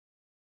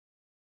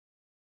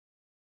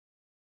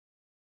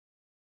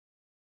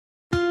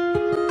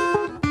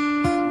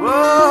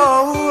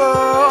Whoa,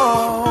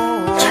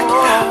 whoa. Check it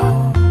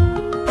out.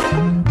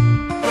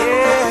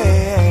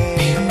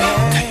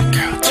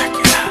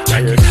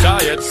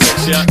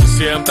 Sexy at the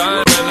same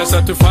time, and I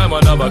start to find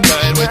one of a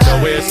kind with your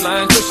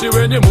waistline. Especially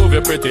when you move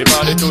your pretty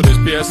body to this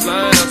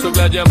baseline. I'm so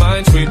glad you're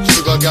mine, sweet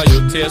sugar, girl,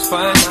 you taste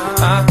fine.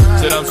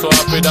 Said I'm so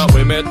happy that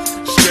we met.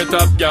 Straight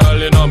up, girl,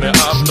 you know me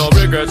have no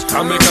regrets.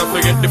 Can't make I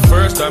forget the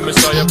first time I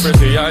saw your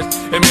pretty eyes.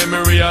 It made me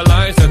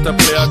realize that a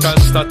player can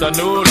start a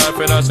new life.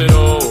 And I said,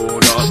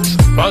 hold on,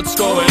 what's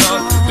going on?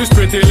 This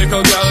pretty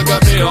little girl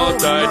got me all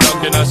tied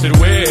up. Then I said,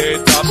 wait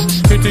up,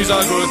 it is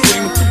a good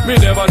thing. Me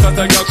never thought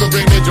a girl could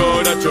bring me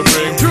joy that you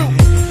bring.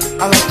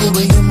 I like the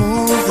way you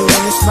move, the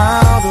way you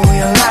smile, the way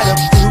you light up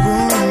the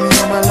room.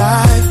 You're my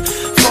life,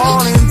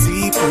 falling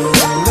deeper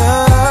in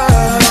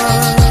love.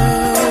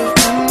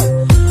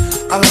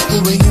 I like the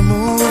way you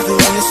move, the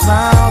way you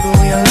smile, the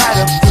way you light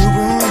up the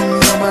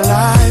room. You're my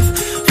life,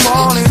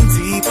 falling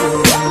deeper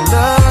in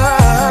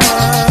love.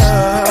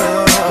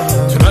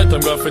 Tonight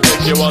I'm gonna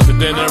take you out to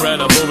dinner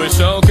and a movie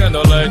show.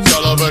 Candlelights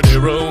all over the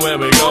room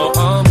where we go.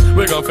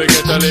 We gon'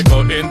 forget a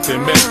little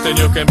intimate. Then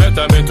you can bet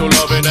I'm into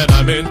loving and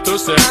I'm into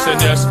sex. And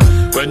yes,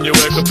 when you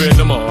wake up in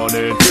the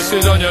morning,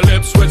 kisses on your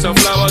lips with some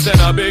flowers and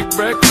a big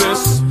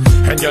breakfast.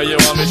 And girl, you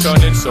want me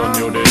shining sun.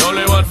 You're the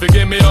only one for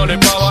give me all the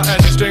power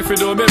and the strength to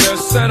do me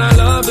best. And I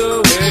love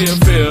the way you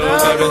feel,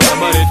 having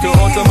somebody to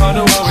hold, someone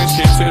who always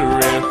keeps it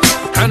real.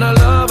 And I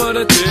love all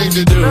the things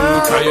you do,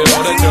 cause you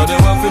know that you're the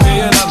one for me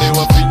and I'm the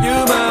one for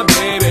you, my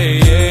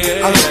baby. Yeah,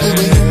 yeah, yeah. I like the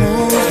way you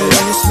move, the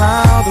way you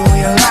smile, the way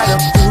you light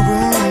up the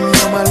room.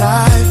 You're my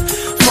life,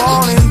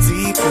 falling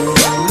deeper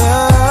in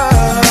love.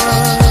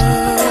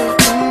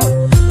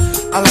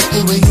 I like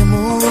the way you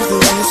move, the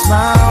way you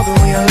smile, the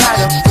way you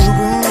light up the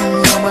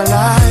room. You're my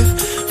life,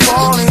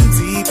 falling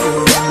deeper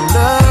in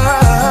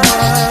love.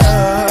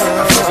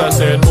 As I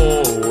said,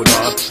 hold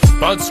up,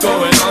 what's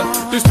going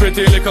on? This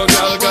pretty little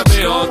girl got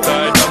me all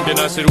tied up. Then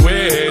I said,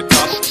 wait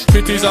up,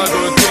 it is a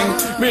good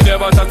thing. Me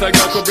never thought a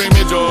girl could bring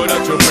me joy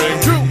that you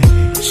bring.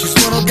 She's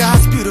one of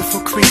God's beautiful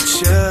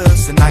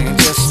creatures, and I ain't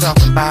just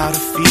talking about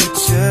her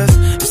features.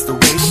 It's the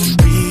way she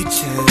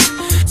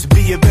reaches to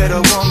be a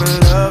better woman,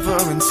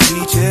 lover, and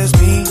teaches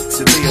me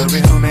to be a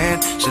real man.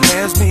 She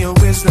lends me a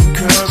wisdom,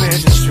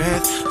 courage, and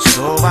strength.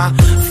 So I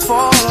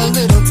fall a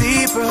little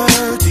deeper,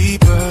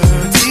 deeper,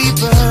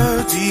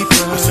 deeper,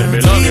 deeper. Say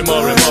me love you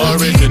more and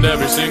more each and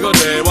every single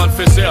day. One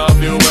for say a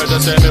few words, I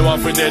say me one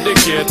for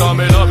dedicate all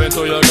me loving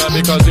to you, girl,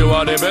 because you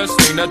are the best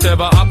thing that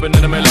ever happened.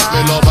 And me love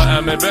me lover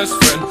and my best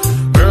friend.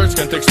 Words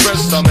can't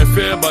express how me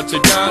feel, but you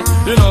can.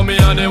 You know me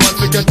and they want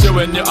to get you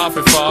when you're off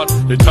a fall.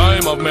 The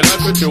time of my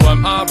life with you,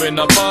 I'm having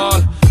a ball.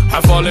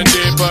 I'm falling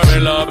deeper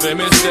in love, let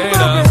me say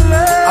that.